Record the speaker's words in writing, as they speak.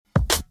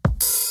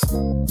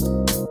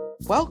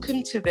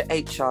Welcome to the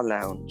HR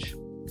Lounge.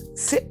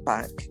 Sit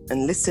back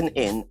and listen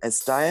in as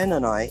Diane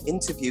and I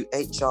interview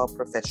HR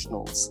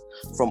professionals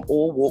from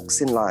all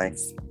walks in life.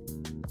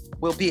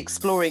 We'll be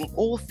exploring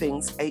all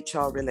things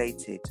HR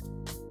related.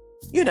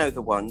 You know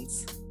the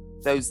ones,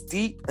 those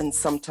deep and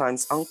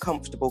sometimes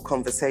uncomfortable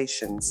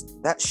conversations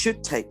that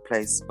should take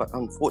place but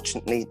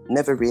unfortunately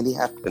never really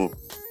happen.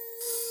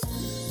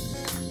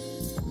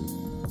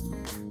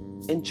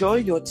 Enjoy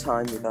your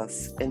time with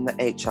us in the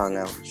HR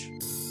Lounge.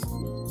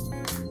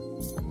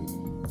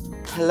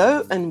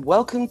 Hello and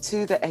welcome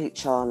to the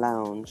HR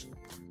Lounge.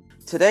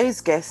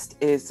 Today's guest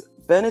is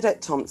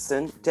Bernadette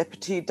Thompson,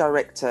 Deputy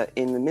Director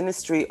in the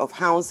Ministry of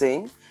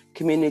Housing,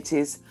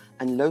 Communities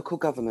and Local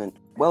Government.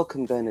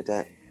 Welcome,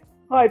 Bernadette.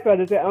 Hi,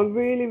 Bernadette. I'm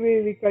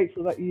really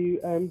grateful that you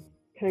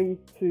came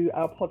to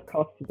our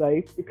podcast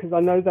today because I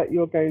know that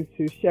you're going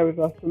to share with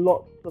us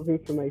lots of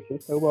information,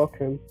 so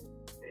welcome.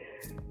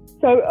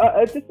 So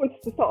I just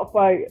wanted to start off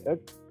by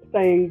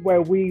saying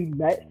where we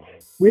met.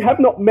 We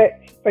have not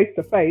met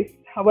face-to-face.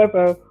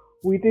 However,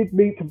 we did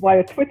meet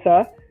via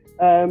Twitter,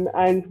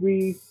 and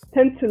we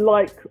tend to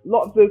like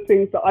lots of the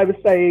things that I was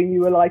saying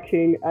you were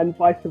liking and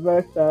vice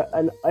versa.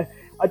 And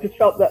I just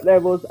felt that there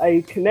was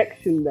a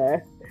connection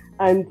there.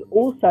 And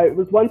also, it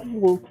was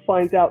wonderful to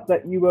find out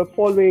that you were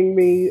following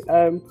me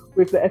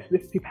with the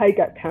ethnicity pay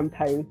gap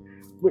campaign,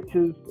 which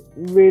is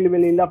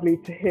really lovely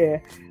to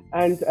hear.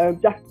 And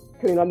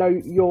Jacqueline, I know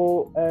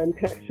your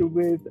connection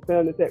with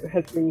Bernadette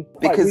has been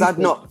quite because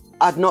recent.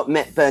 I've not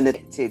met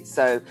Bernadette,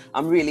 so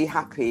I'm really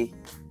happy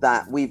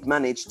that we've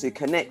managed to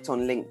connect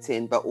on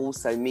LinkedIn, but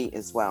also meet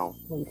as well.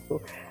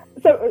 Wonderful.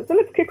 So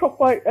let's kick off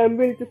by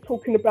really just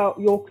talking about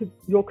your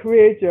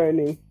career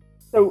journey.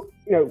 So,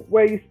 you know,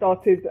 where you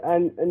started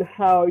and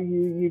how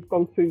you've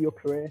gone through your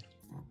career.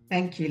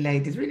 Thank you,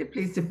 ladies. Really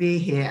pleased to be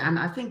here. And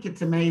I think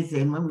it's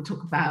amazing when we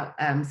talk about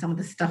some of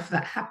the stuff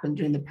that happened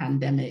during the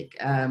pandemic,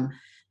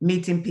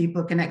 meeting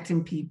people,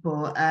 connecting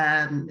people.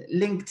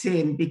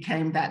 LinkedIn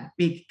became that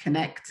big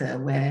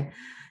connector where,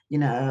 you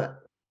know,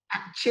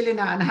 chilling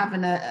out and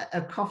having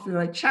a coffee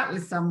or a chat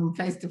with someone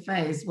face to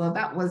face. Well,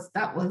 that was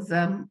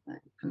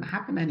couldn't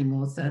happen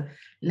anymore. So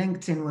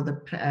LinkedIn was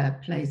a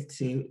place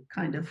to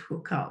kind of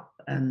hook up,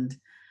 and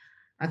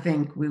I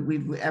think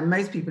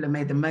most people have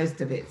made the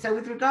most of it. So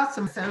with regards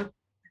to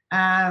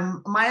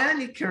my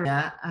early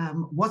career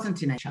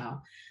wasn't in HR.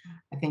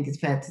 I think it's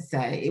fair to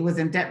say it was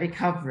in debt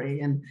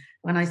recovery. And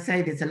when I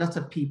say this, a lot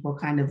of people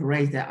kind of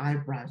raise their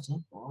eyebrows.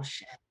 Oh,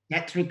 gosh,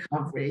 debt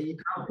recovery. You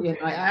can't be.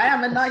 I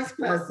am a nice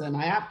person.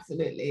 I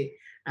absolutely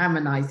am a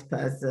nice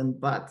person.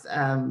 But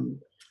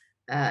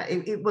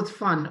it was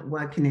fun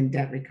working in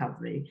debt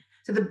recovery.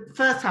 So the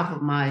first half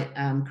of my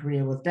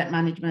career was debt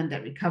management,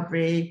 debt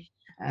recovery.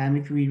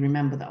 If we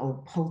remember the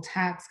old poll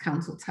tax,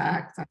 council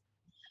tax.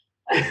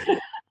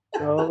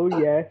 Oh,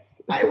 yes.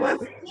 I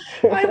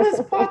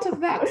was part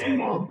of that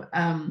mob.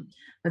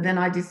 But then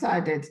I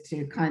decided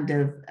to kind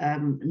of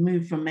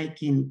move from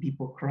making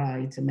people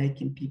cry to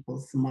making people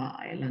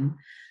smile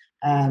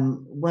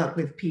and work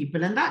with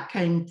people. And that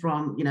came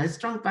from, you know,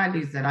 strong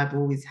values that I've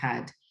always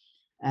had.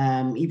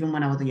 Even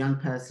when I was a young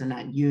person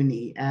at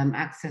uni,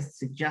 access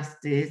to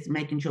justice,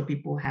 making sure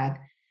people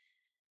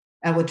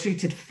were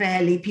treated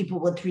fairly, people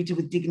were treated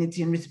with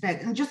dignity and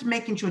respect, and just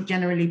making sure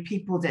generally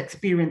people's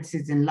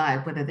experiences in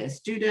life, whether they're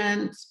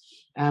students,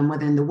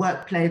 whether in the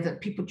workplace, that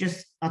people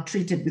just are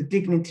treated with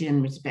dignity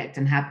and respect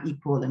and have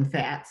equal and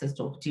fair access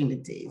to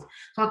opportunities.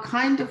 So I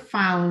kind of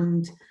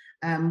found,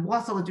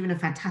 whilst I was doing a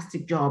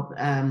fantastic job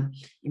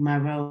in my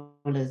role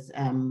as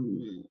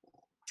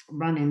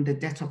running the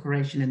debt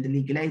operation in the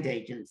legal aid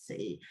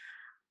agency,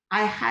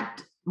 I had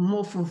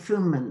more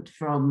fulfillment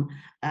from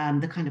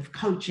the kind of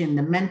coaching,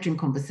 the mentoring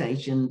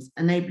conversations,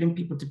 enabling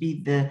people to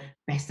be the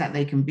best that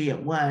they can be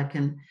at work.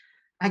 And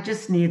I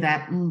just knew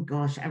that,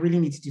 gosh, I really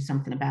need to do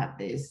something about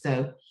this.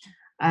 So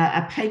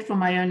I paid for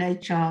my own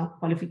HR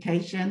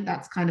qualification.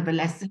 That's kind of a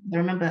lesson. I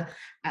remember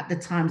at the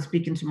time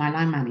speaking to my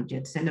line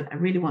manager to say, look, I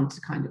really want to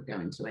kind of go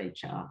into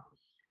HR.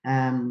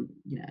 I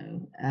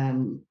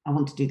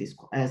want to do this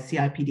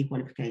CIPD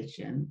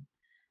qualification.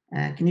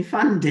 Can you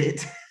fund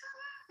it?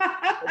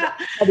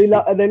 And they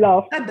laughed.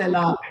 And they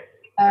laughed.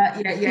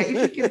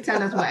 If you can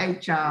tell us what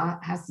HR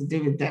has to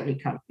do with debt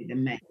recovery,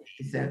 then maybe.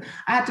 So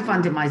I had to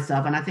fund it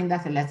myself, and I think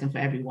that's a lesson for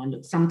everyone.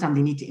 Look, sometimes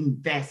you need to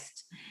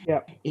invest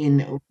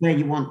in where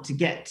you want to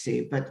get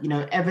to. But, you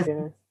know, I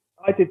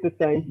did the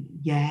same.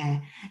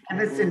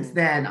 Ever since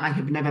then, I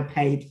have never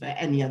paid for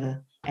any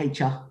other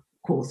HR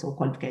course or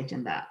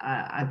qualification that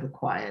I've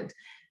acquired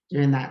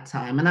during that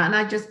time. And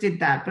I just did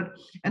that. But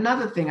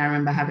another thing I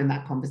remember having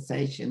that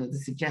conversation was the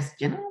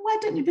suggestion, why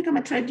don't you become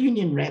a trade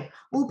union rep?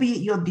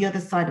 Albeit you're the other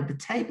side of the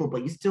table,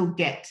 but you still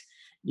get,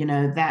 you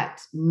know,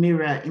 that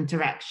mirror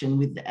interaction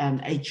with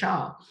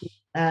HR.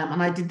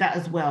 And I did that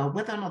as well.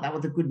 Whether or not that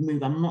was a good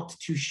move, I'm not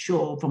too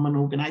sure from an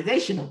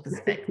organizational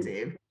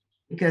perspective,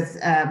 because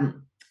a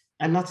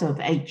lot of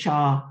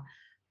HR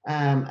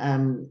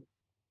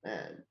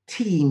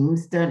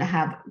teams don't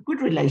have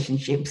good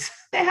relationships.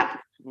 They have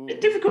a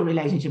difficult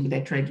relationship with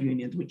their trade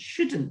unions, which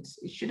shouldn't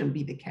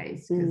be the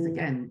case, because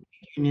again,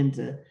 unions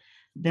are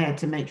there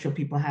to make sure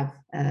people have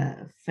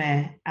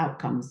fair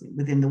outcomes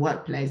within the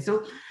workplace.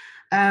 So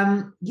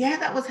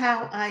that was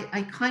how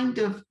I kind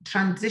of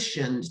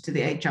transitioned to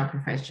the HR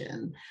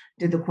profession,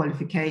 did the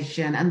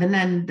qualification. And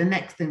then the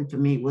next thing for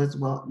me was,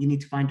 well, you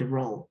need to find a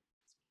role.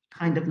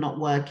 Kind of not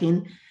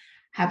working,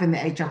 having the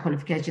HR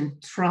qualification,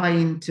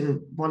 trying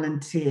to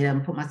volunteer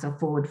and put myself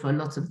forward for a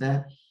lot of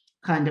the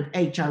kind of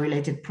HR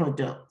related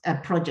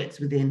projects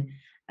within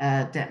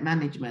debt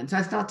management. So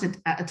I started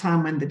at a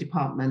time when the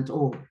department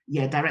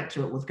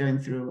directorate was going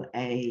through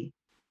a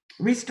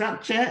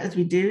restructure, as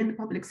we do in the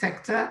public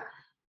sector,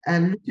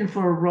 and looking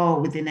for a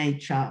role within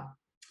HR.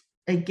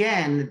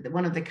 Again,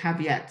 one of the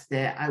caveats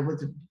there, I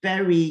was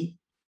very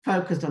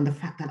focused on the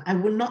fact that I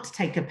will not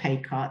take a pay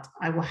cut.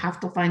 I will have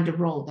to find a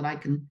role that I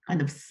can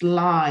kind of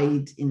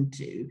slide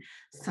into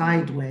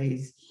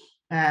sideways.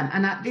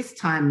 And at this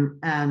time,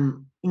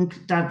 in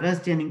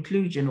diversity and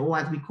inclusion, or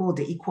as we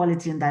called it,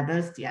 equality and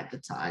diversity at the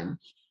time,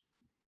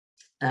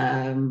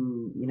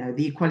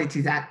 the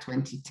Equalities Act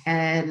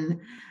 2010.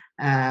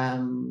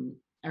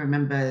 I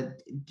remember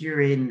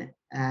during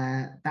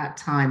that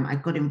time, I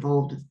got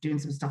involved with doing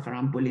some stuff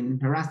around bullying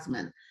and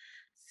harassment.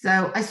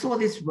 So I saw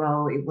this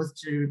role. It was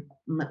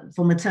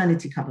for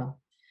maternity cover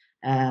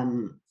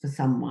for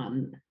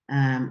someone,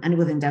 and it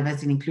was in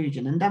diversity and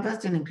inclusion. And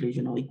diversity and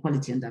inclusion, or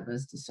equality and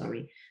diversity,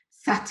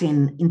 sat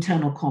in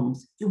internal comms.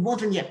 It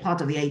wasn't yet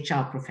part of the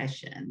HR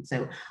profession.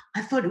 So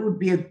I thought it would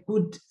be a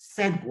good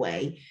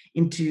segue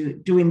into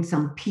doing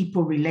some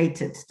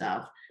people-related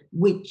stuff,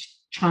 which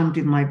chimed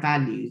with my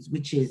values,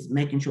 which is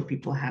making sure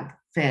people have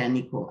fair and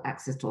equal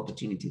access to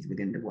opportunities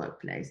within the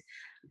workplace.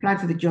 Applied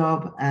for the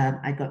job,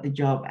 I got the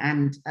job,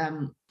 and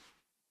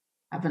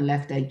haven't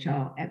left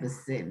HR ever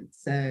since.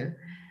 So,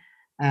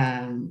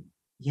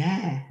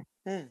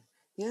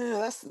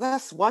 Yeah,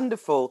 that's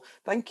wonderful.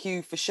 Thank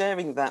you for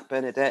sharing that,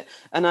 Bernadette.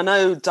 And I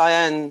know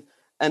Diane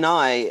and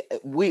I,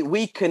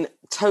 we can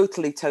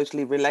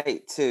totally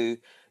relate to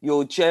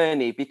your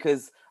journey,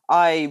 because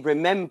I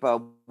remember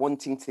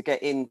wanting to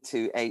get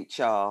into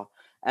HR,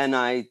 and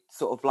I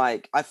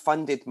I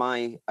funded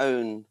my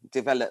own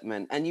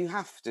development, and you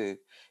have to,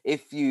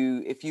 if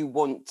you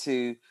want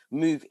to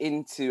move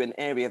into an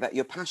area that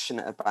you're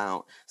passionate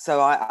about.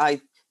 So I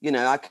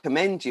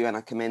commend you, and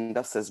I commend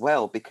us as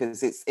well,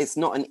 because it's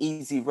not an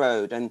easy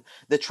road, and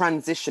the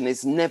transition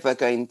is never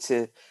going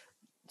to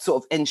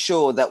sort of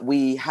ensure that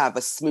we have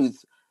a smooth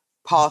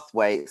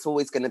pathway. It's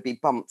always going to be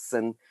bumps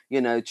and,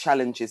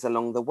 challenges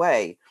along the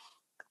way.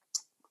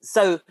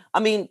 So, I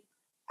mean,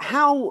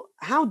 how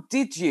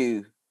did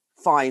you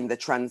find the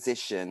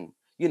transition?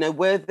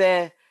 Were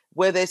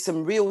there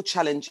some real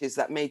challenges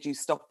that made you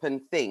stop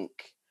and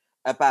think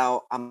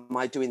about, am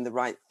I doing the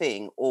right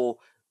thing? Or,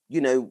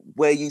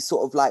 where you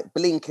sort of like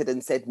blinkered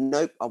and said,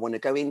 nope, I want to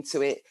go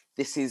into it.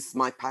 This is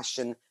my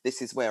passion.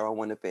 This is where I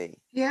want to be.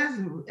 Yeah,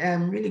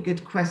 really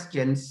good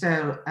question.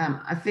 So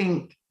I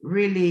think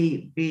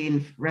really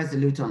being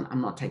resolute on,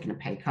 I'm not taking a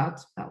pay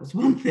cut. That was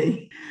one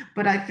thing.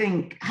 But I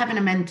think having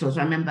a mentor.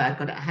 So I remember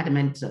I had a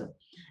mentor,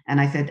 and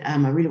I said, I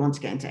really want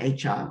to get into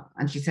HR.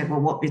 And she said,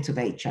 well, what bit of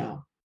HR?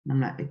 And I'm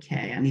like,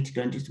 okay, I need to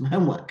go and do some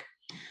homework.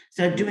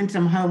 So doing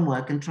some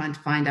homework and trying to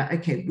find out,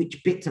 okay,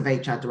 which bits of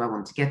HR do I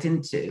want to get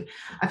into?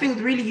 I think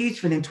it's really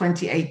useful in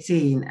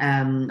 2018.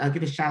 I'll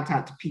give a shout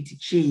out to Peter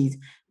Cheese,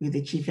 who's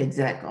the chief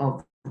exec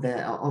of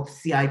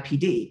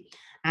CIPD,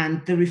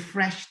 and the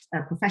refreshed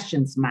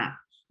professions map,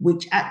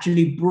 which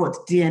actually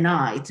brought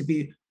D&I to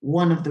be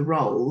one of the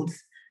roles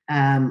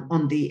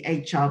on the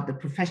HR, the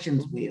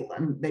professions wheel,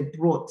 and they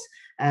brought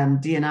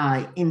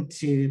D&I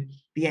into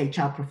the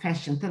HR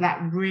profession. So that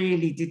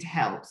really did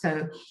help.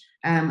 So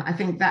I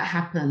think that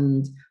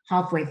happened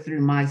halfway through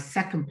my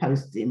second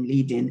post in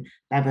leading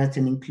diversity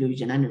and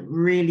inclusion, and it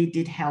really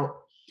did help.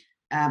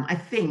 I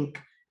think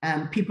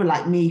people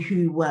like me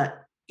who were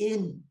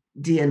in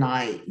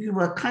D&I, who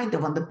were kind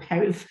of on the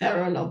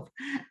peripheral of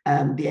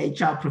the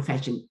HR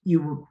profession,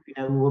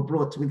 were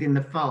brought within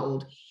the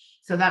fold.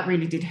 So that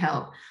really did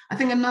help. I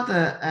think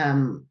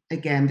another,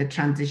 again, the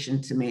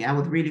transition to me, I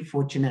was really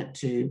fortunate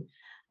to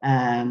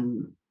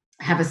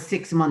have a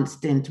 6-month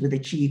stint with the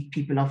Chief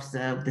People Officer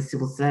of the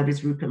Civil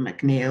Service, Rupert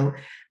McNeil,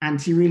 and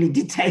he really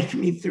did take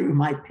me through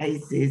my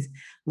paces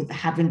with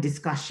having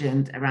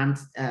discussions around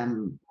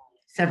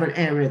several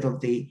areas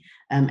of the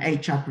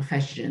HR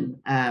profession.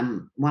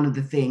 One of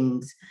the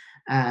things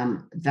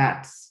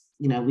that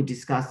we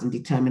discussed and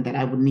determined that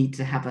I would need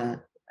to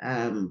have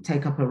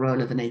take up a role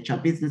as an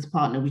HR business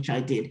partner, which I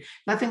did.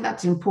 But I think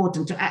that's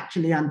important to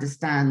actually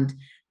understand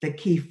the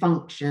key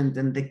functions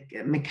and the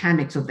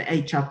mechanics of the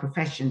HR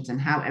professions and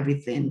how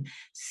everything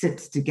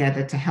sits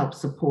together to help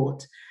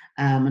support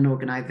an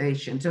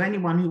organization. So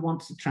anyone who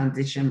wants to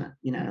transition,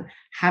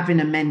 having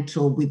a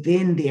mentor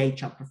within the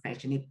HR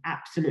profession is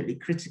absolutely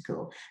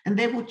critical. And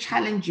they will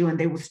challenge you and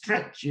they will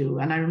stretch you.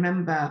 And I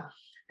remember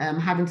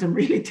having some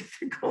really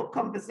difficult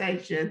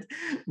conversations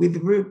with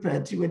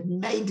Rupert, who had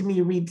made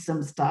me read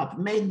some stuff,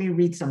 made me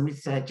read some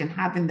research, and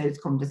having those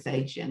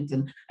conversations.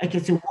 And okay,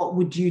 so what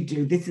would you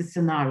do? This is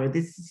scenario,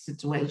 this is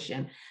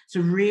situation.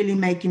 So really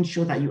making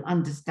sure that you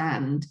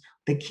understand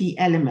the key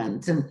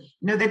elements. And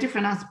there are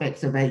different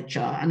aspects of HR.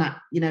 And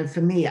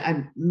for me,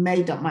 I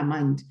made up my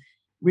mind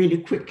really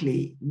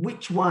quickly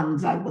which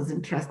ones I was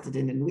interested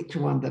in and which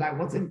one that I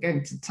wasn't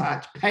going to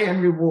touch. Pay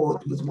and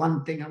reward was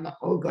one thing. I'm like,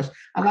 oh gosh,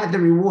 I like the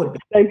reward.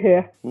 Same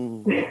here.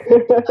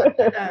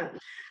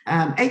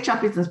 HR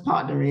business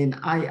partnering,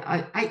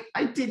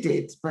 I did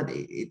it, but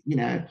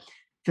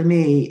for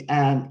me,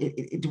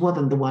 it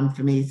wasn't the one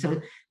for me.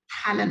 So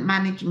talent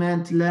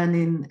management,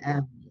 learning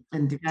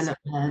and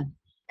development,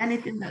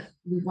 anything that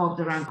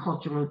revolved around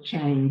cultural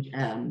change,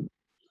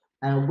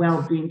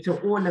 well-being, so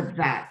all of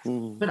that.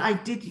 But I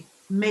did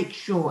make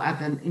sure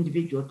as an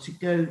individual to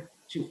go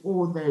to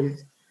all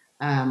those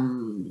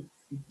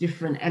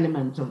different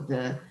elements of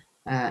the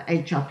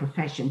HR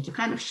profession to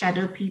kind of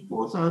shadow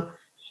people. So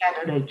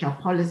shadowed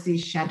HR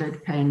policies,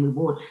 shadowed pay and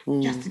reward,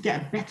 just to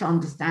get a better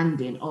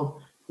understanding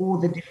of all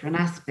the different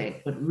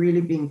aspects, but really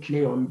being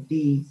clear on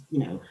these,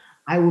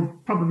 I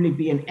would probably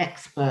be an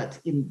expert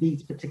in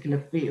these particular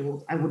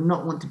fields. I would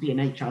not want to be an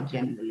HR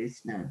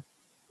generalist, no.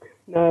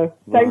 No,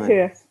 same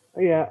here.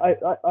 Yeah,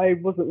 I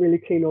wasn't really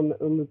keen on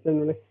the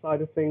generalist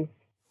side of things,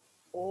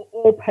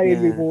 or pay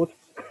and reward.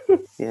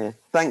 Yeah,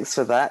 thanks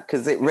for that,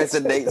 because it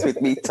resonates with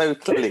me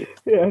totally.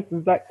 Yes,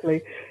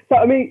 exactly. So,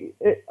 I mean,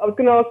 I was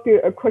going to ask you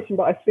a question,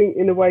 but I think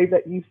in a way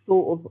that you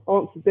sort of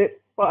answered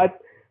it. But I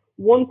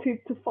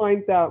wanted to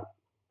find out,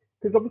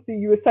 because obviously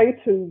you were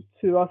saying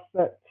to us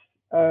that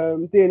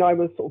D&I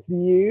was sort of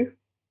new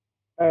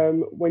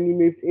when you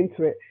moved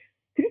into it.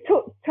 Could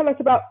you tell us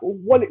about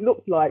what it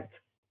looked like,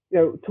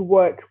 to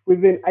work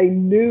within a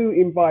new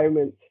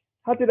environment?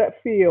 How did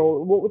that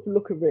feel? What was the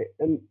look of it,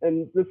 and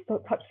the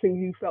type of thing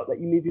you felt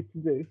that you needed to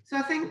do? So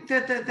I think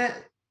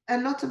that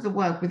a lot of the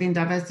work within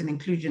diversity and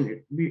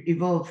inclusion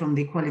evolved from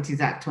the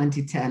Equalities Act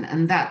 2010,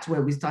 and that's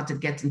where we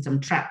started getting some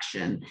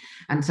traction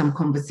and some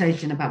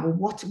conversation about,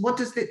 well, what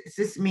does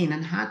this mean,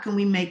 and how can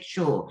we make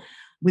sure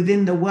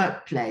within the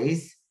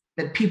workplace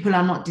that people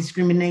are not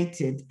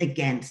discriminated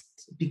against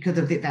because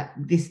of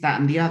this, that,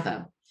 and the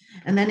other.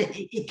 And then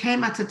it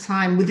came at a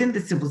time within the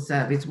civil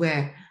service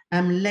where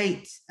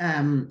late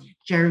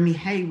Jeremy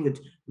Haywood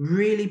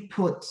really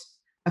put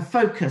a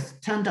focus,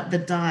 turned up the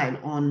dial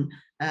on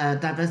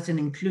diversity and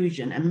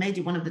inclusion, and made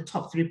it one of the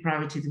top 3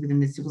 priorities within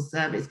the civil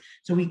service.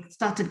 So we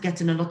started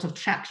getting a lot of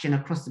traction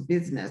across the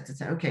business to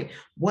say, okay,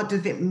 what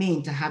does it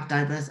mean to have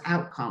diverse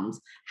outcomes?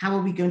 How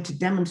are we going to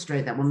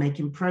demonstrate that we're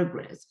making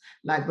progress?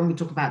 Like when we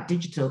talk about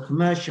digital,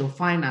 commercial,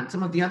 finance,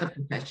 some of the other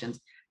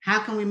professions, how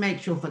can we make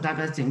sure for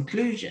diversity and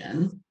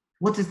inclusion,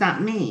 what does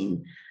that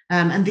mean?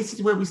 And this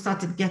is where we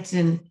started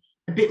getting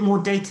a bit more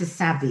data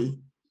savvy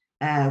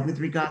with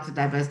regard to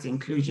diversity and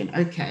inclusion.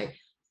 Okay,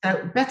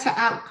 so better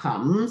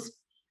outcomes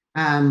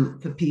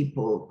for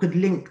people could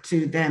link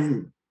to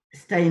them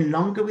staying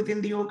longer within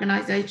the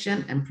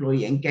organization,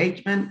 employee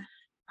engagement,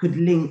 could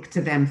link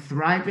to them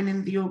thriving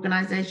in the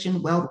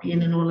organization,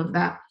 well-being and all of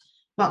that,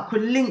 but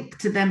could link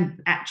to them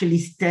actually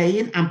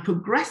staying and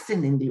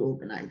progressing in the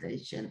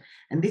organization.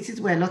 And this is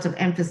where a lot of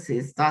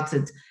emphasis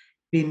started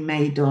being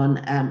made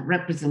on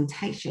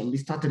representation. We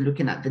started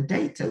looking at the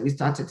data. We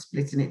started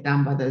splitting it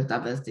down by those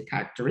diversity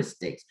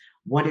characteristics.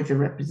 What is the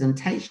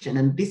representation?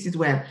 And this is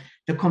where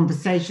the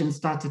conversation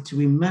started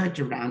to emerge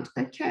around,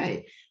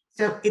 okay,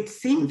 so it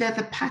seemed there's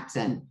a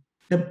pattern.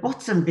 The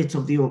bottom bit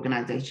of the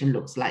organization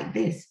looks like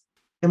this.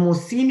 The more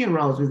senior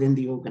roles within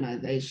the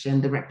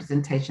organization, the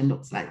representation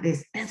looks like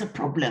this. There's a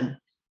problem.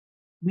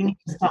 We need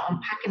to start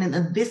unpacking it.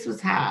 And this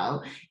was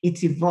how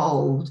it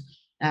evolved.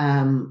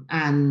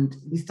 And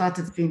we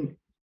started seeing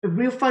a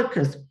real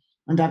focus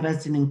on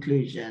diversity and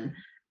inclusion.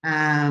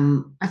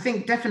 I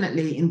think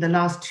definitely in the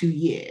last 2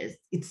 years,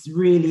 it's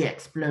really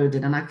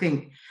exploded. And I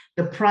think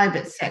the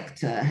private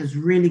sector has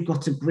really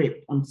got a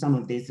grip on some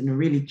of this and are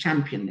really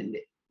championing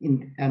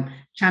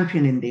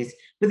this.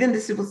 Within the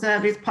civil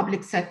service,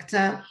 public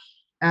sector,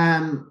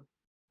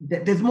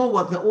 there's more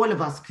work that all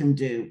of us can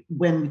do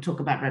when we talk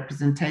about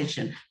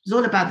representation. It's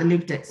all about the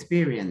lived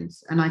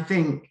experience. And I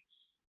think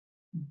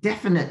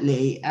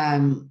definitely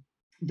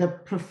the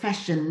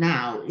profession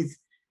now is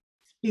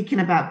speaking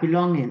about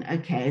belonging.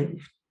 Okay,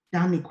 we've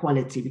done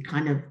equality,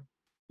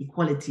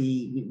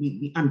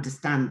 we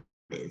understand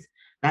this,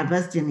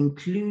 diversity and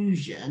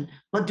inclusion,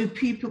 but do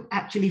people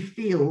actually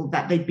feel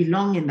that they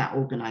belong in that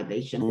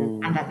organization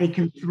and that they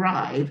can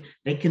thrive,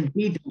 they can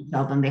be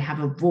themselves and they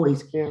have a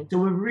voice? So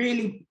we're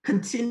really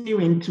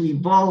continuing to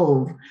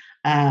evolve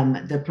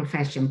the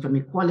profession from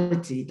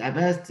equality,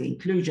 diversity,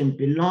 inclusion,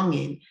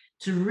 belonging,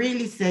 to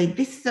really say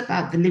this is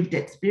about the lived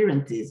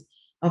experiences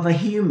of a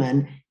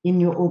human in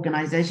your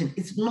organization.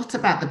 It's not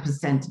about the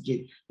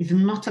percentages, it's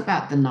not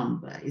about the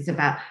number, it's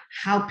about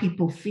how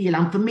people feel.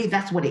 And for me,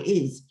 that's what it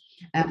is.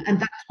 And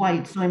that's why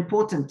it's so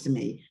important to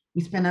me.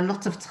 We spend a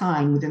lot of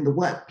time within the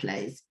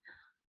workplace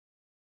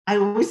I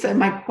always say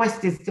my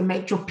quest is to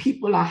make sure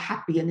people are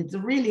happy, and it's a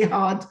really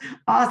hard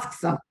ask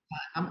sometimes.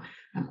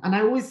 And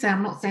I always say,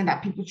 I'm not saying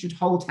that people should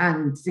hold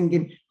hands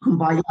singing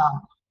Kumbaya.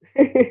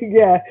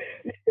 Yeah.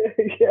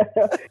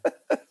 Yeah.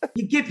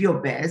 You give your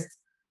best,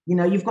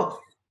 you've got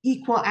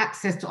equal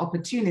access to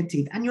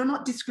opportunities, and you're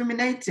not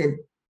discriminated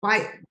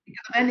by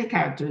any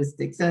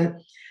characteristic. So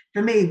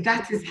for me,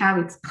 that is how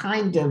it's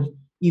kind of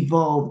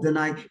evolved. And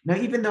I,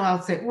 even though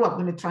I'll say, oh, I'm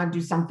going to try and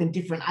do something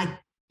different, I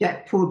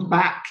get pulled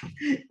back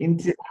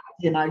into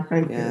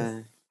focus.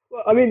 Yeah.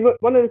 Well, I mean,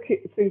 one of the key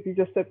things you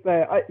just said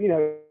there,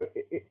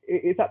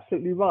 it's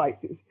absolutely right.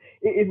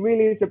 It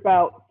really is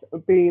about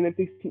being a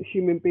decent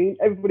human being,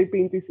 everybody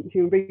being decent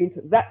human beings.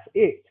 That's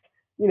it.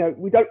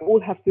 We don't all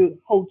have to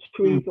hold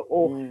trees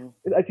or,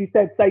 as you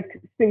said,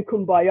 sing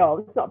Kumbaya.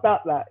 It's not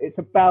about that. It's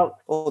about...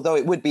 Although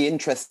it would be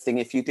interesting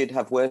if you did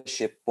have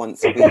worship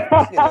once a week.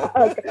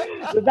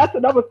 That's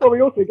another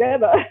story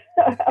altogether.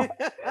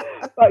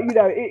 But,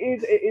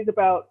 it is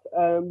about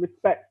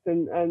respect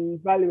and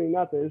valuing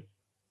others.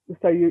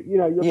 So, you're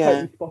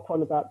totally spot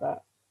on about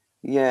that.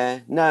 Yeah,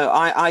 no,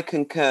 I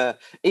concur.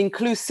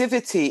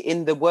 Inclusivity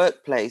in the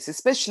workplace,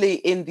 especially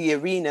in the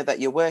arena that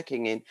you're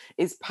working in,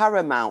 is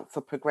paramount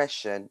for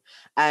progression.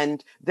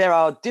 And there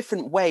are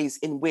different ways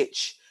in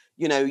which,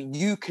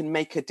 you can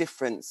make a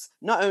difference,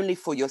 not only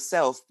for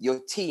yourself, your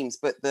teams,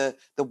 but the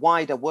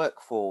wider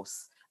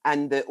workforce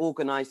and the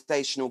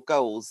organizational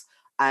goals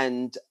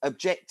and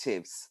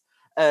objectives.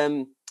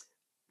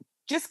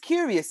 Just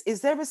curious, is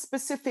there a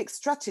specific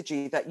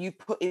strategy that you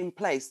put in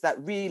place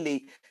that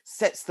really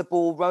sets the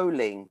ball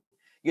rolling,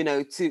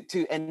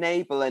 to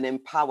enable and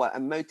empower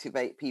and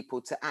motivate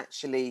people to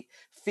actually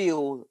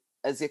feel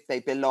as if they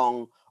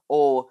belong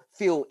or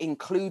feel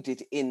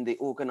included in the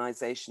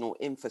organizational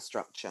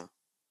infrastructure?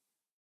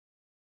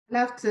 I'd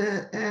love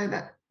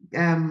to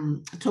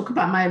talk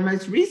about my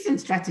most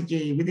recent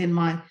strategy within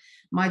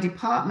my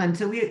department.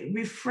 So we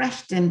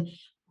refreshed and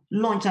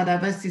launched our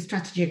diversity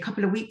strategy a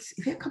couple of weeks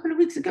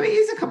ago. It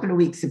is a couple of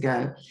weeks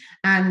ago.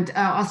 And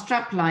our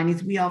strapline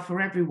is "We are for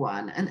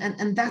everyone."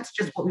 And that's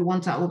just what we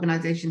want our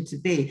organization to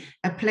be,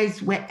 a place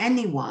where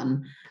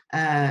anyone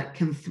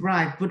can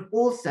thrive, but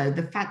also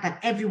the fact that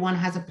everyone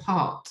has a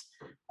part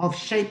of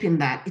shaping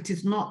that. It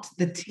is not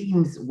the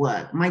team's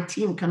work. My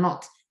team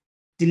cannot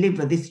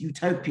deliver this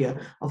utopia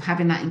of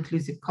having that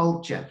inclusive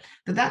culture.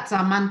 But that's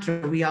our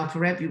mantra, "We are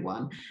for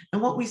everyone." And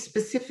what we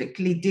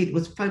specifically did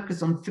was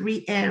focus on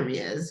 3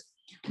 areas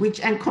which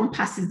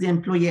encompasses the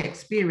employee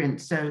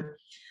experience. So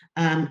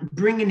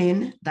bringing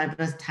in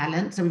diverse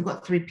talent. So we've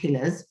got 3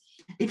 pillars.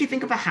 If you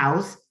think of a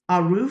house,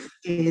 our roof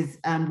is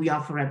 "We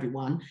are for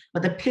everyone,"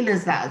 but the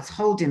pillars that's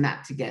holding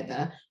that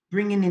together,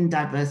 bringing in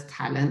diverse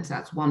talent,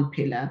 that's one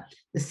pillar.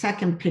 The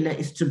second pillar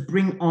is to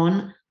bring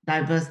on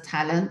diverse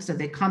talent. So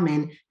they come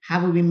in,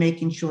 how are we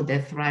making sure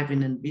they're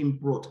thriving and being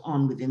brought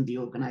on within the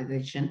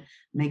organization,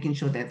 making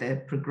sure that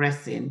they're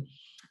progressing.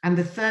 And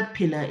the third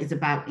pillar is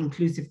about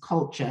inclusive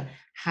culture.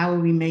 How are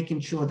we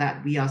making sure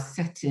that we are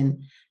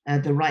setting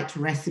the right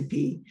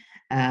recipe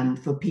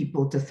for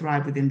people to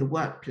thrive within the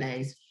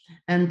workplace?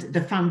 And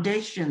the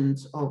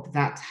foundations of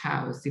that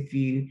house, if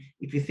you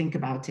think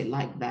about it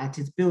like that,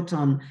 is built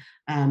on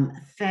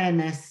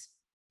fairness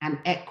and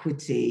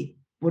equity,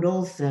 but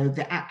also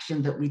the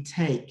action that we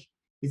take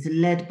is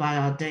led by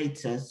our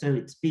data. So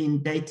it's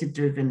being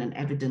data-driven and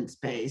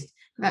evidence-based.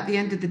 But at the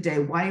end of the day,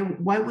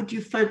 why would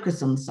you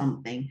focus on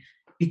something?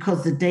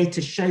 Because the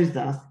data shows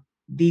us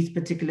these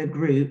particular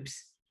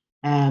groups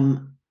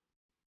are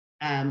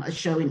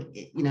showing,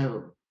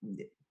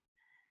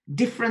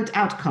 different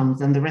outcomes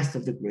than the rest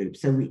of the group.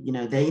 So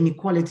there are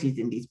inequalities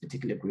in these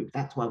particular groups.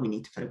 That's why we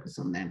need to focus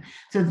on them.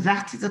 So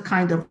that is a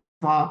kind of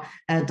our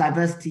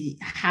diversity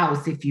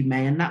house, if you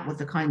may, and that was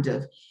the kind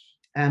of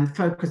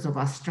focus of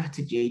our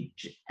strategy.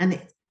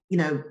 And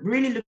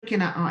really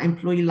looking at our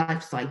employee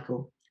life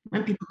cycle.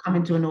 When people come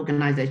into an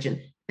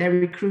organization, they're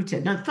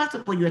recruited. Now, first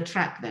of all, you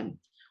attract them.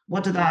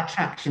 What does our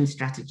attraction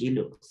strategy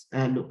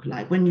look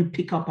like? When you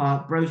pick up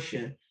our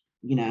brochure,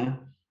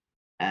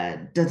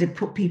 does it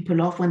put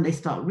people off when they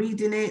start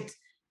reading it?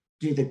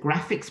 Do the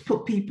graphics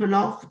put people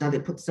off? Does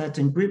it put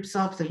certain groups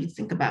off? So you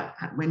think about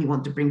when you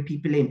want to bring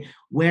people in,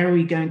 where are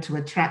we going to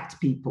attract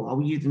people? Are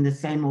we using the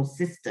same old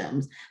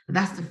systems? But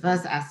that's the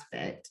first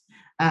aspect.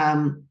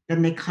 Then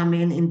they come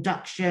in,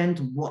 induction.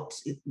 What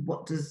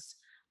does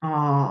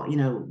our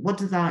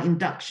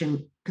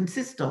induction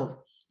consist of?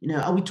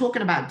 Are we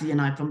talking about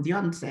D&I from the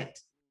onset?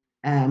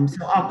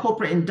 So our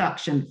corporate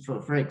induction,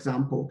 for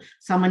example,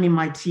 someone in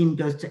my team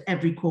goes to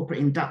every corporate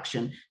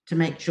induction to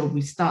make sure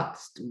we start,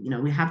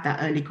 we have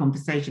that early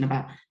conversation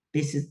about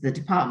this is the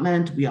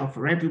department, we are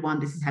for everyone,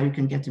 this is how you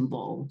can get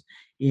involved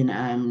in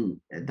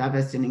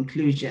diversity and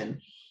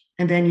inclusion.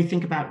 And then you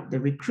think about the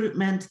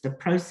recruitment, the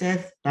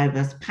process,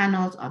 diverse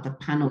panels. Are the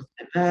panels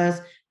diverse?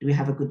 Do we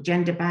have a good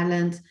gender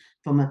balance?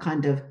 From a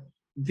kind of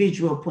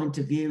visual point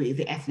of view, is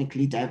it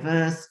ethnically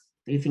diverse?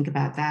 So you think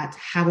about that.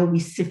 How are we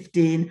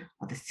sifting?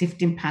 Are the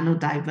sifting panel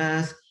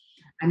diverse?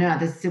 I know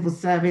at the civil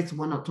service,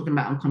 we're not talking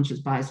about unconscious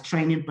bias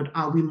training, but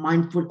are we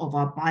mindful of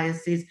our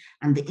biases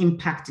and the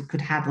impact it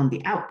could have on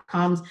the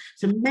outcomes?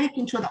 So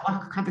making sure that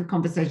we're having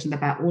conversations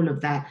about all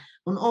of that,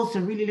 and also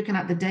really looking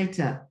at the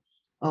data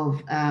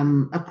of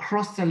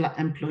across the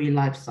employee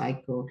life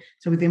cycle.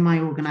 So within my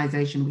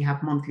organization, we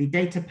have monthly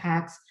data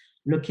packs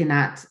looking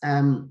at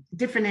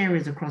different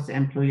areas across the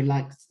employee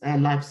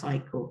life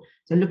cycle.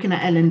 So looking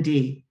at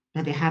L&D,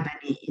 do they have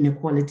any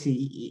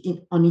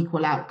inequality,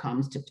 unequal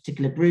outcomes to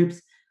particular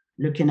groups?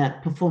 Looking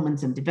at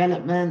performance and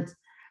development,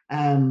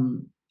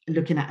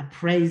 looking at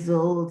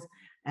appraisals,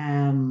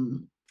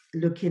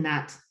 looking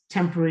at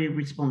temporary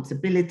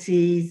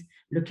responsibilities,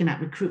 looking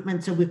at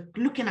recruitment. So we're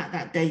looking at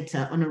that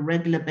data on a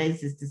regular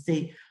basis to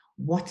see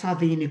what are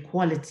the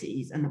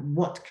inequalities and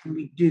what can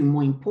we do,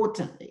 more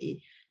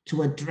importantly,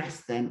 to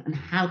address them, and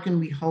how can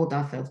we hold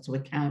ourselves to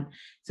account.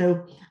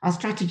 So our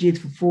strategy is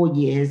for 4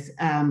 years.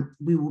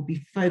 We will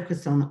be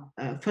focusing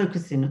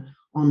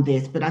on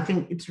this, but I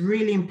think it's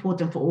really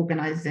important for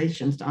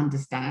organizations to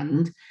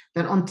understand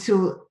that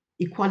until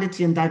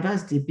equality and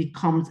diversity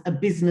becomes a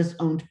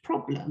business-owned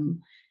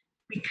problem,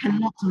 we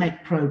cannot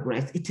make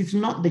progress. It is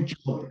not the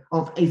job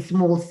of a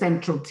small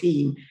central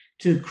team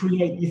to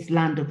create this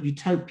land of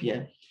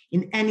utopia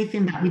in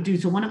anything that we do.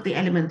 So one of the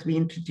elements we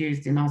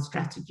introduced in our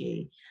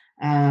strategy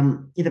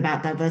is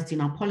about diversity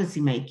in our policy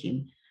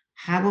making.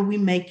 How are we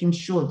making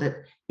sure that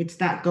it's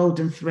that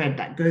golden thread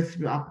that goes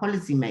through our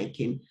policy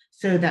making,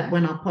 so that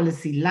when our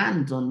policy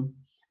lands on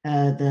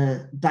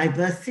the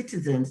diverse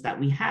citizens that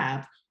we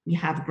have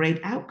great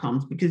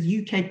outcomes, because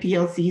UK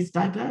PLC is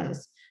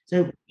diverse.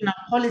 So in our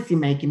policy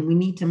making, we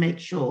need to make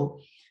sure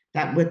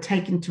that we're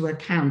taking into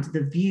account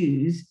the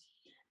views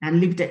and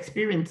lived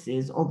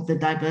experiences of the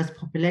diverse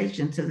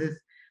population. So there's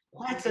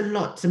quite a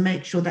lot to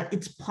make sure that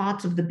it's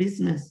part of the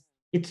business.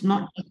 It's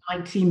not just my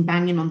team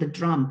banging on the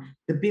drum.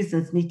 The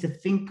business needs to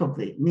think of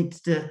it,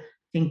 needs to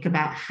think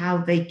about how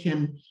they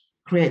can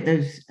create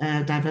those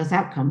diverse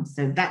outcomes.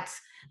 So that's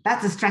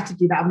a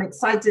strategy that I'm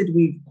excited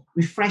we've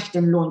refreshed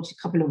and launched a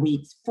couple of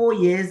weeks, 4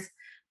 years.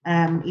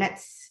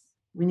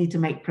 We need to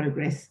make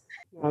progress.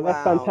 Oh,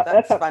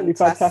 that's absolutely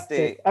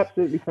fantastic.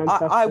 Absolutely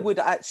fantastic. I would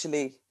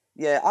actually,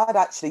 I'd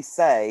actually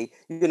say,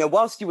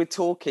 whilst you were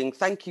talking,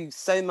 thank you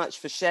so much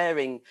for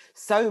sharing.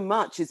 So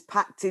much is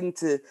packed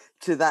into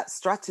that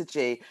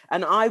strategy.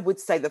 And I would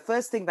say the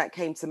first thing that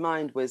came to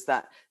mind was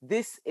that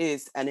this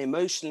is an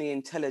emotionally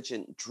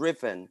intelligent,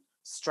 driven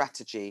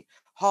strategy,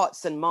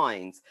 hearts and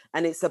minds.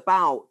 And it's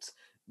about,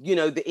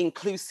 the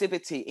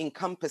inclusivity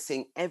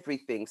encompassing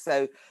everything.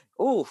 So,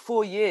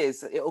 4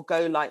 years, it'll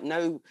go like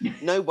no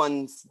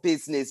one's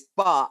business,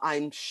 but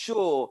I'm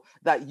sure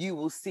that you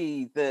will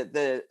see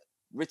the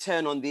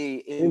return on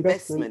the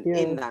investment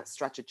in that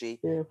strategy,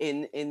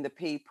 in the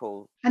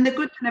people. And the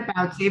good thing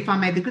about it, if I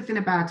may,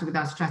 with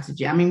our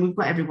strategy, I mean, we've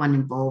got everyone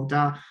involved.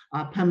 Our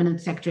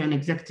permanent secretary and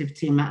executive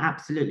team are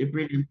absolutely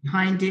brilliant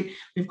behind it.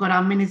 We've got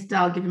our minister,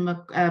 I'll give him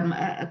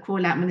a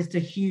call out, Minister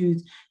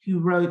Hughes, who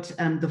wrote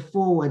the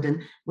foreword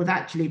and was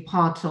actually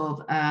part of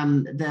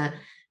the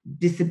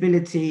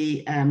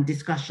disability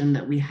discussion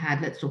that we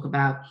had. Let's talk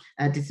about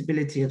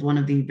disability as one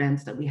of the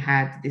events that we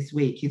had this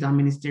week. He's our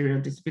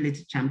ministerial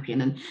disability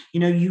champion. And,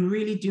 you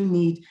really do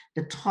need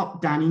the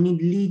top down. You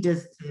need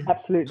leaders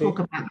to talk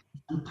about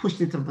and push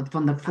it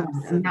from the front.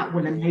 And that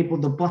will enable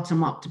the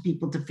bottom up to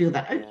people to feel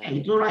that, okay,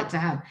 it's all right to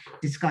have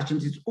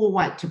discussions. It's all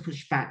right to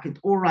push back. It's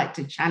all right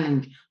to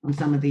challenge on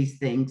some of these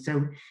things.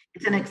 So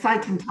it's an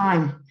exciting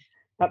time.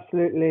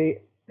 Absolutely.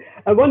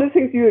 And one of the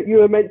things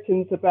you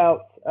mentioned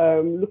about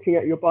looking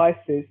at your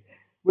biases,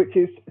 which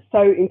is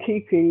so in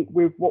keeping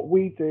with what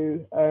we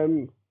do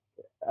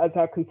as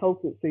our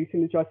consultancy,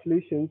 Synergize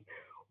Solutions.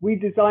 We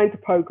designed a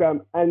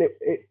program, and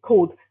it's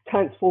called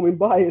Transforming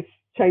Bias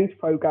Change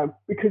Program,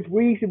 because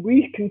we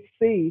can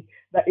see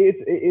that it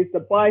is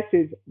the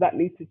biases that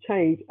need to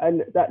change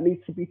and that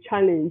needs to be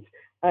challenged.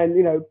 And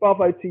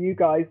bravo to you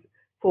guys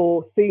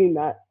for seeing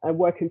that and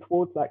working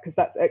towards that, because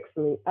that's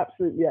excellent,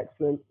 absolutely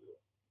excellent.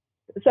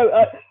 So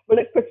my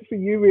next question for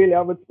you, really,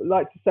 I would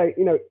like to say,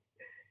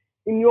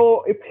 in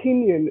your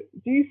opinion,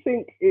 do you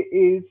think it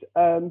is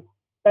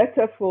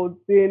better for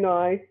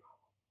D&I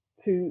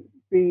to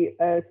be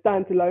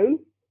standalone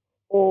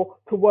or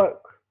to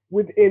work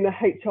within a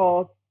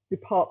HR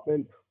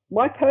department?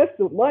 My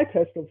personal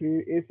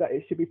view is that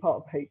it should be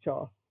part of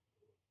HR,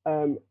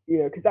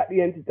 because at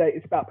the end of the day,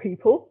 it's about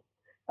people.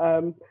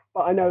 But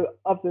I know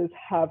others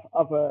have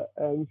other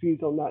views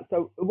on that.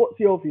 So what's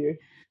your view?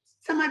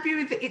 So my view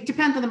is that it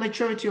depends on the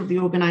maturity of the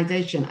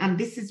organization. And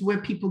this is where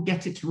people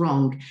get it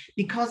wrong,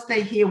 because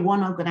they hear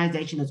one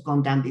organization has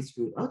gone down this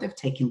route. Oh, they've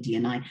taken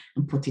D&I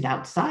and put it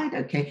outside.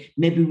 Okay,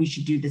 maybe we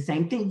should do the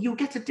same thing. You'll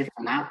get a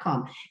different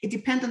outcome. It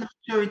depends on the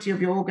maturity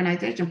of your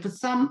organization. For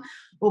some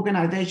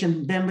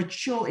organizations, they're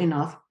mature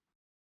enough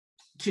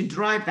to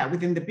drive that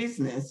within the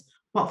business.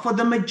 But for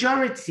the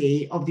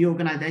majority of the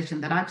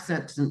organization that I've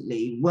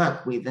certainly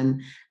worked with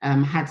and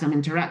had some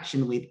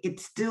interaction with,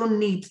 it still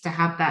needs to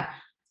have that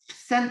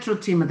central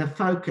team of the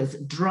focus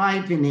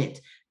driving it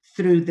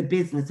through the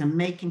business and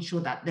making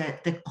sure that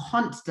they're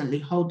constantly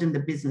holding the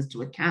business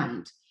to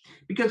account.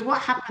 Because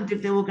what happens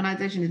if the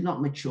organization is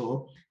not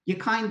mature? You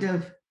kind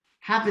of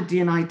have a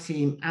D&I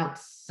team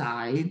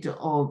outside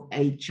of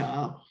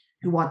HR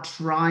who are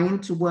trying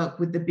to work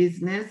with the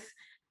business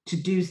to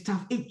do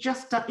stuff.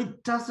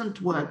 It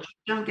doesn't work.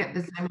 You don't get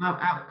the same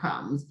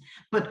outcomes.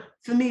 But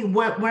for me,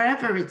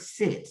 wherever it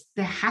sits,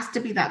 there has to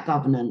be that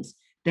governance.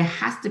 There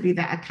has to be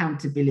that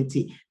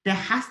accountability. There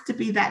has to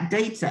be that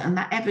data and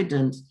that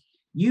evidence.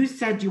 You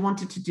said you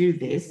wanted to do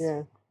this.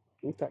 Yeah,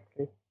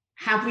 exactly.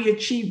 Have we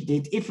achieved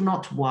it? If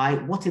not, why?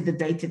 What is the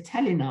data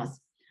telling us?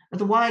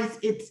 Otherwise,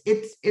 it's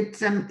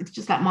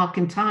just like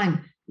marking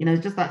time.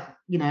 It's just like,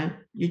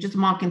 you're just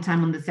marking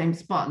time on the same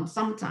spot. And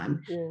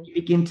sometimes you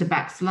begin to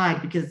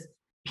backslide because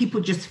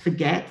people just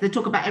forget. They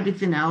talk about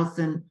everything else,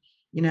 and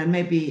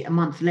maybe a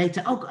month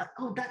later,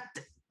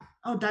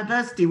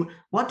 diversity.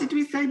 What did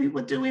we say we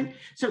were doing?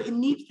 So it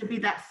needs to be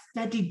that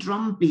steady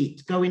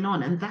drumbeat going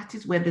on, and that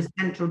is where the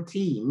central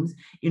teams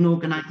in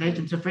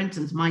organizations. So, for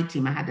instance, my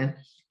team, I had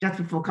just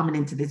before coming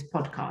into this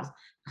podcast,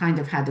 kind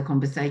of had a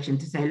conversation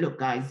to say, look,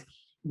 guys,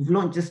 we've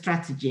launched a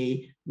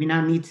strategy. We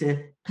now need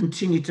to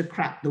continue to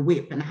crack the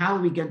whip. And how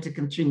are we going to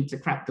continue to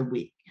crack the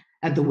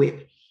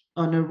whip?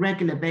 On a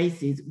regular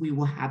basis, we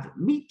will have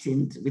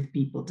meetings with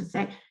people to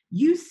say,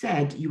 you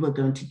said you were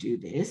going to do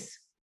this.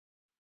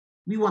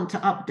 We want to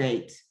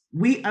update.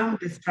 We own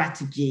the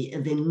strategy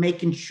and then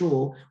making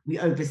sure we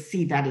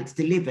oversee that it's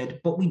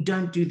delivered, but we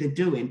don't do the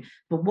doing.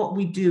 But what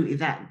we do is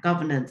that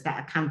governance, that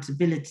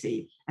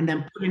accountability, and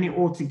then putting it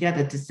all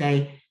together to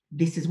say,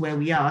 this is where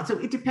we are. So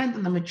it depends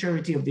on the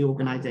maturity of the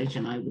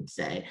organization, I would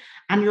say.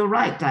 And you're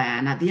right,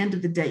 Diane, at the end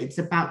of the day, it's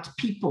about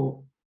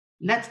people.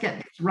 Let's get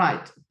this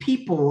right.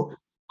 People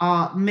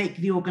make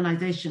the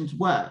organizations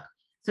work.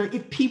 So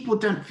if people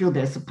don't feel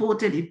they're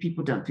supported, if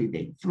people don't feel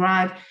they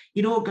thrive,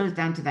 it all goes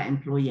down to that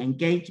employee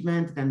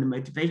engagement, then the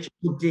motivation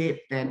will dip,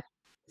 then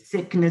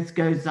sickness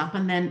goes up,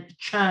 and then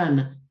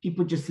churn,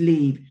 people just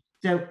leave.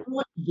 So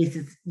all of this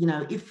is,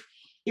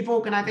 if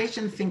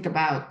organizations think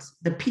about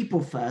the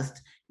people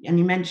first, and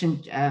you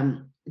mentioned,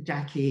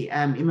 Jackie,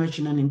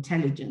 emotional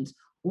intelligence,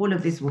 all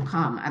of this will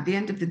come. At the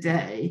end of the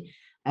day,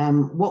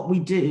 what we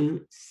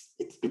do,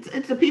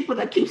 it's the people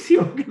that keeps the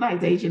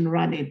organization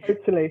running.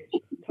 Totally.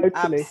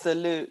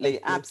 Absolutely.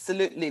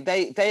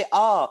 They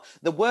are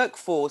the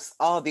workforce,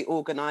 are the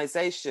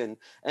organization,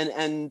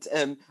 and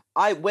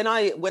when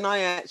I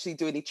actually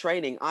do any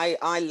training,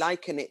 I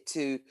liken it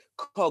to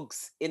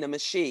cogs in a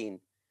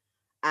machine,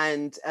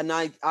 and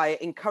I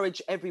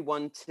encourage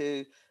everyone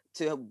to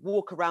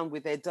walk around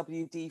with their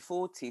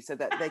WD-40 so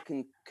that they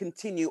can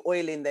continue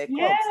oiling their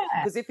cogs,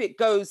 because if it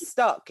goes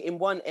stuck in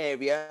one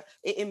area,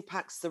 it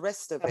impacts the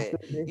rest of it.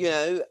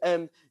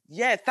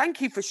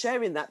 Thank you for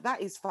sharing that. That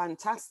is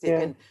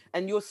fantastic.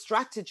 And your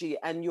strategy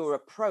and your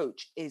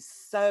approach is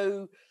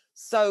so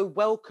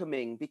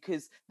welcoming,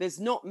 because there's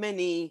not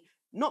many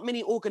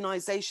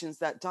organizations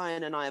that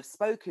Diane and I have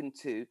spoken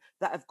to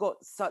that have got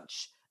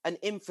such an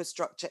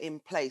infrastructure in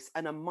place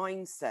and a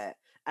mindset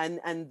and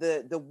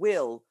the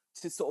will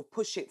to sort of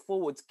push it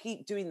forwards,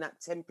 keep doing that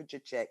temperature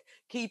check,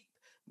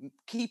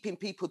 keeping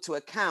people to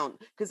account,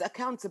 because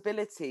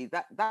accountability,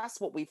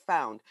 that's what we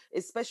found,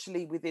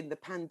 especially within the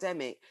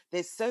pandemic.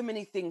 There's so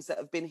many things that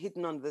have been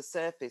hidden under the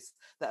surface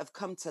that have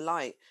come to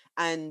light,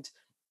 and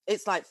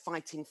it's like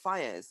fighting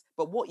fires.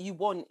 But what you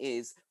want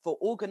is for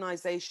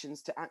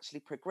organizations to actually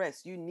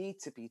progress, you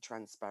need to be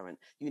transparent,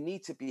 you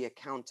need to be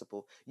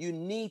accountable, you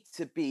need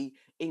to be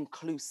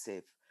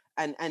inclusive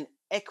and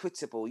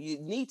equitable. You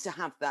need to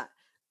have that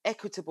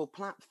equitable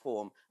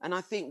platform, and I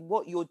think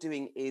what you're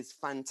doing is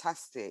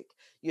fantastic.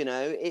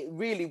 It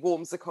really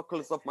warms the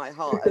cockles of my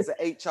heart as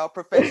an HR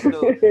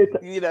professional,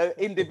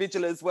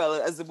 individual as well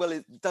as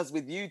it does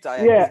with you,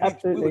 Diane. Yeah,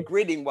 absolutely. We were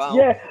grinning while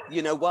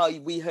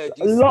we heard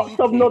you lots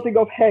speaking. of nodding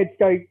of heads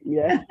going,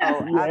 yes.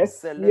 Oh,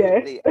 yes.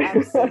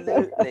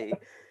 Absolutely.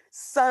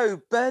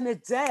 So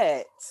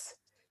Bernadette,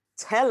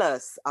 tell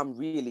us, I'm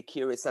really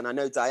curious, and I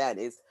know Diane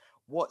is,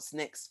 what's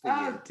next for you?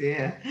 Oh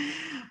dear.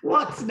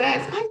 What's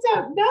next? I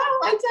don't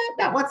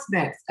know. What's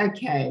next?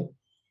 Okay.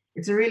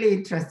 It's a really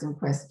interesting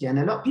question.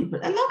 A lot of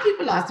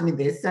people ask me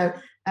this. So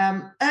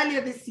earlier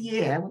this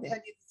year,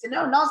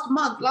 last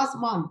month,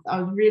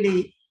 I was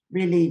really,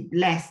 really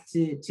blessed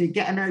to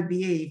get an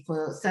OBE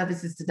for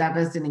services to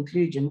diversity and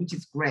inclusion, which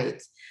is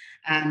great.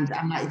 And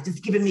it's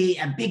just given me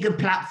a bigger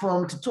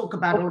platform to talk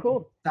about all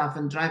this stuff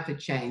and drive for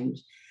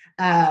change.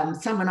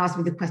 Someone asked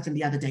me the question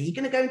the other day, you're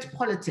going to go into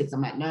politics?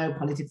 I'm like, no,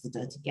 politics is a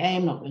dirty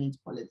game, not going into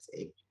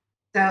politics.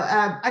 So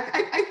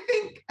I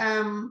think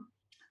I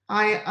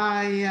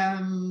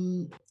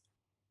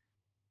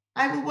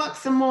will work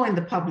some more in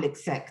the public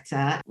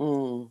sector.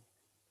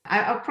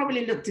 I'll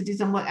probably look to do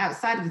some work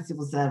outside of the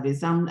civil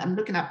service. I'm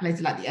looking at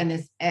places like the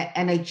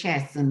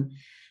NHS and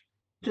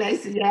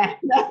places,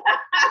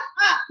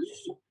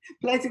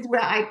 places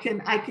where I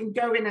can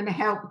go in and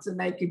help to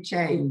make a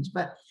change.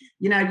 But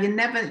you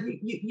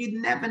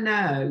never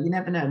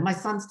know. My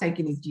son's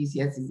taking his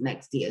GCSEs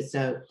next year,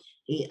 so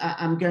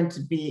I'm going to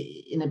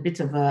be in a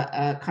bit of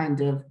a kind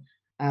of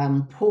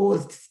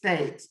paused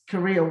state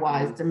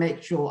career-wise to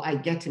make sure I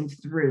get him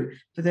through.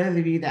 For those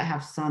of you that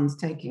have sons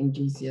taking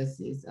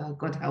GCSEs,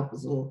 God help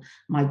us all.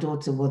 My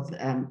daughter was,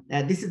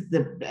 this is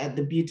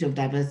the beauty of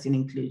diversity and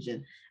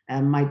inclusion.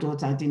 My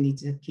daughter, I didn't need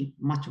to keep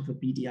much of a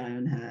beady eye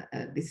on her.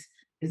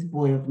 This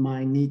boy of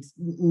mine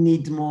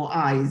needs more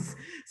eyes.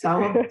 So I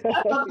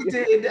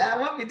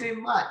won't be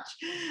doing much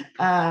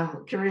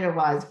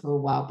career-wise for a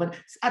while. But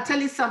I'll tell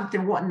you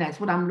something, what next,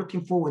 what I'm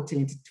looking forward to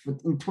in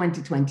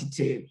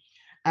 2022.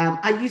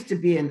 I used to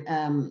be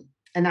an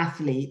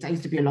athlete. I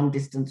used to be a long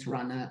distance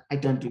runner. I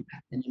don't do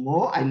that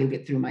anymore. I live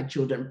it through my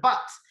children.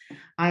 But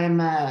I am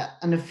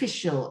an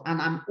official,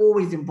 and I'm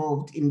always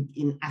involved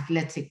in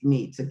athletic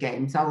meets or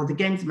games. So I was the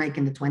games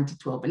making the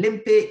 2012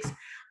 Olympics.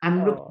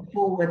 I'm looking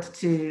forward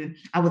to,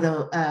 I was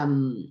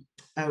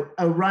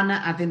a runner,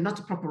 I think not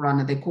a proper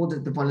runner, they called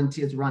it the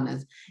volunteers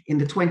runners in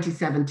the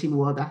 2017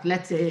 World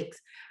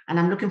Athletics. And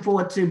I'm looking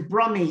forward to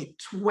Bromley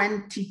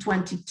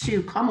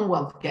 2022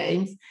 Commonwealth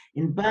Games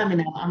in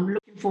Birmingham. I'm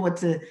looking forward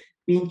to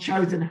being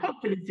chosen,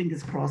 hopefully,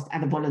 fingers crossed,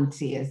 as a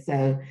volunteer.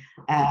 So,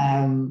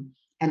 and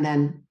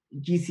then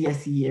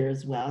GCSE year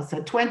as well.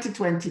 So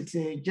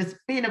 2022, just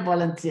being a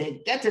volunteer,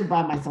 getting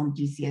by my son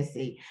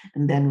GCSE,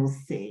 and then we'll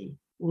see.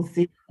 We'll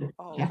see.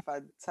 Oh, yeah.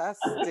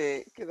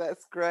 Fantastic.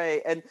 That's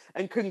great. And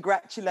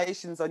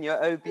congratulations on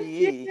your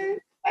OBE.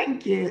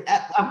 Thank you.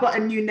 I've got a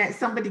new name.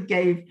 Somebody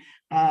gave,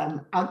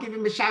 I'll give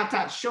him a shout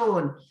out.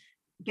 Sean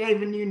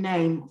gave a new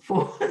name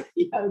for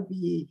the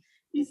OBE.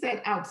 He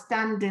said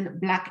Outstanding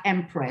Black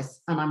Empress,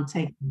 and I'm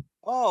taking it.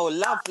 Oh,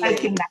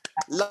 lovely.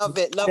 Love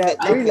it.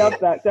 We love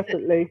that,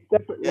 definitely.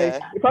 Yeah,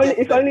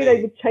 if only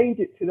they would change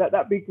it to that,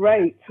 that'd be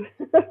great.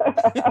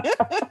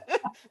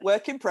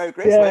 Work in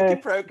progress.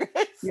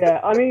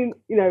 Yeah, I mean,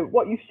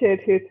 what you've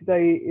shared here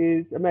today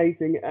is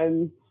amazing,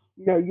 and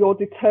your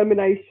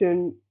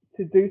determination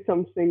to do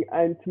something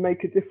and to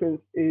make a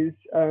difference is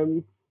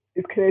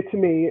clear to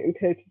me and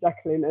clear to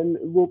Jacqueline, and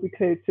will be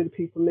clear to the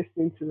people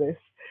listening to this.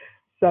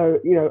 So,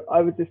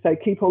 I would just say,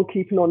 keep on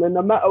keeping on. And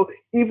no matter,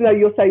 even though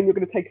you're saying you're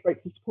going to take a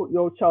break to support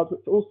your child,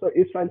 which also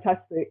is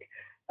fantastic,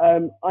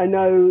 I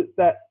know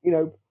that,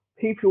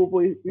 people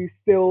will be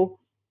still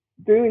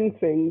doing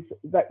things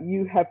that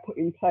you have put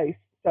in place.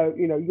 So,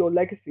 your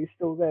legacy is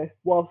still there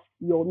whilst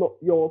you're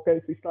going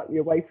to be slightly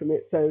away from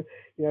it. So,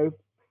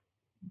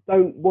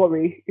 don't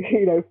worry,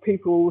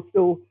 people will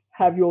still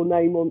have your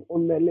name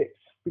on their lips,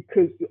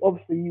 because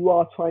obviously you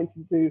are trying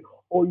to do,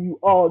 or you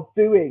are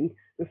doing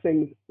the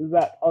things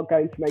that are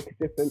going to make a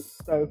difference.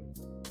 So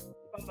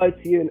hello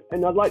to you,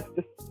 and I'd like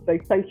to just say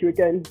thank you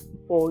again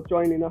for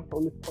joining us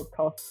on this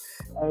podcast,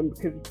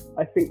 because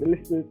I think the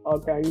listeners are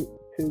going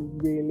to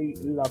really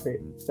love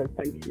it. So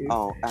thank you.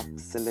 Oh,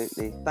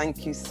 absolutely.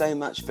 Thank you so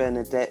much,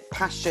 Bernadette.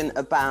 Passion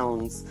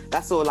abounds.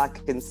 That's all I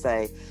can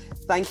say.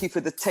 Thank you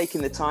for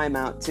taking the time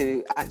out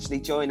to actually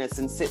join us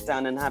and sit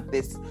down and have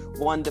this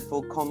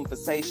wonderful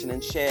conversation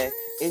and share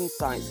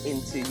insights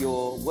into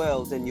your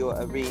world and your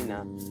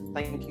arena.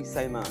 Thank you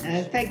so much.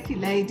 Thank you,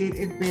 lady.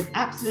 It's been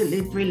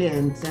absolutely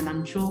brilliant. And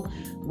I'm sure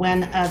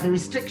when the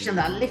restrictions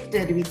are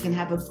lifted, we can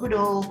have a good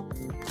old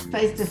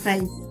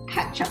face-to-face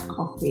catch-up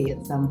coffee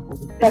at some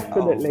point.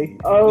 Definitely.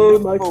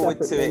 Look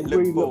forward to it.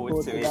 Look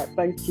forward to it. That.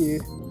 Thank you.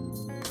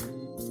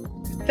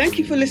 Thank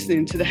you for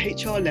listening to the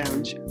HR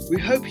Lounge. We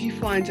hope you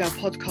find our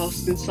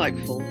podcast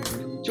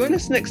insightful. Join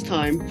us next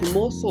time for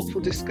more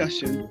thoughtful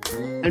discussion.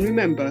 And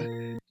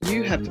remember,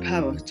 you have the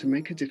power to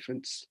make a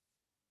difference.